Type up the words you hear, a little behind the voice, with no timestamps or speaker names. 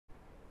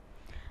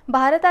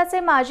भारताचे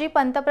माजी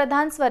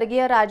पंतप्रधान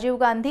स्वर्गीय राजीव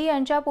गांधी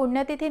यांच्या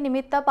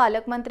पुण्यतिथीनिमित्त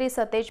पालकमंत्री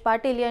सतेज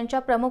पाटील यांच्या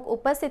प्रमुख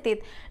उपस्थितीत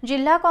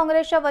जिल्हा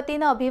काँग्रेसच्या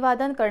वतीने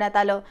अभिवादन करण्यात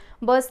आलं।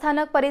 बस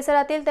स्थानक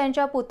परिसरातील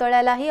त्यांच्या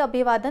पुतळ्यालाही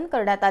अभिवादन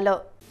करण्यात आलं।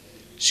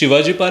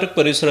 शिवाजी पार्क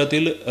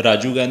परिसरातील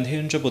राजीव गांधी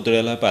यांच्या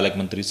पुतळ्याला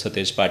पालकमंत्री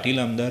सतेज पाटील,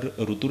 आमदार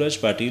ऋतुराज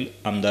पाटील,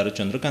 आमदार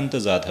चंद्रकांत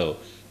जाधव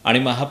आणि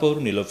महापौर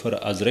निलोफर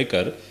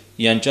आजरेकर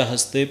यांच्या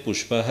हस्ते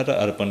पुष्पहार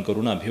अर्पण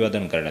करून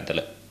अभिवादन करण्यात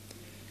आलं।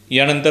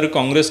 यानंतर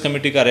काँग्रेस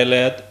कमिटी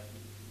कार्यालयात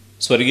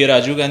स्वर्गीय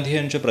राजीव गांधी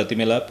यांच्या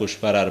प्रतिमेला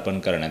पुष्पहार अर्पण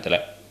करण्यात आला।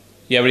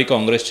 यावेळी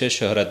काँग्रेसचे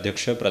शहर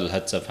अध्यक्ष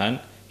प्रल्हाद चव्हाण,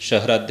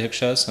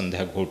 शहराध्यक्षा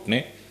संध्या घोटणे,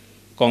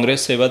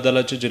 काँग्रेस सेवा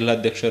दलाचे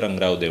जिल्हाध्यक्ष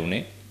रंगराव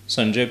देवणे,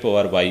 संजय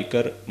पवार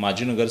वाईकर,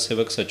 माजी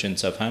नगरसेवक सचिन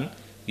चव्हाण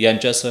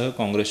यांच्यासह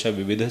काँग्रेसच्या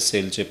विविध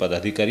सेलचे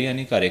पदाधिकारी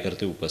आणि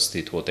कार्यकर्ते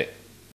उपस्थित होते।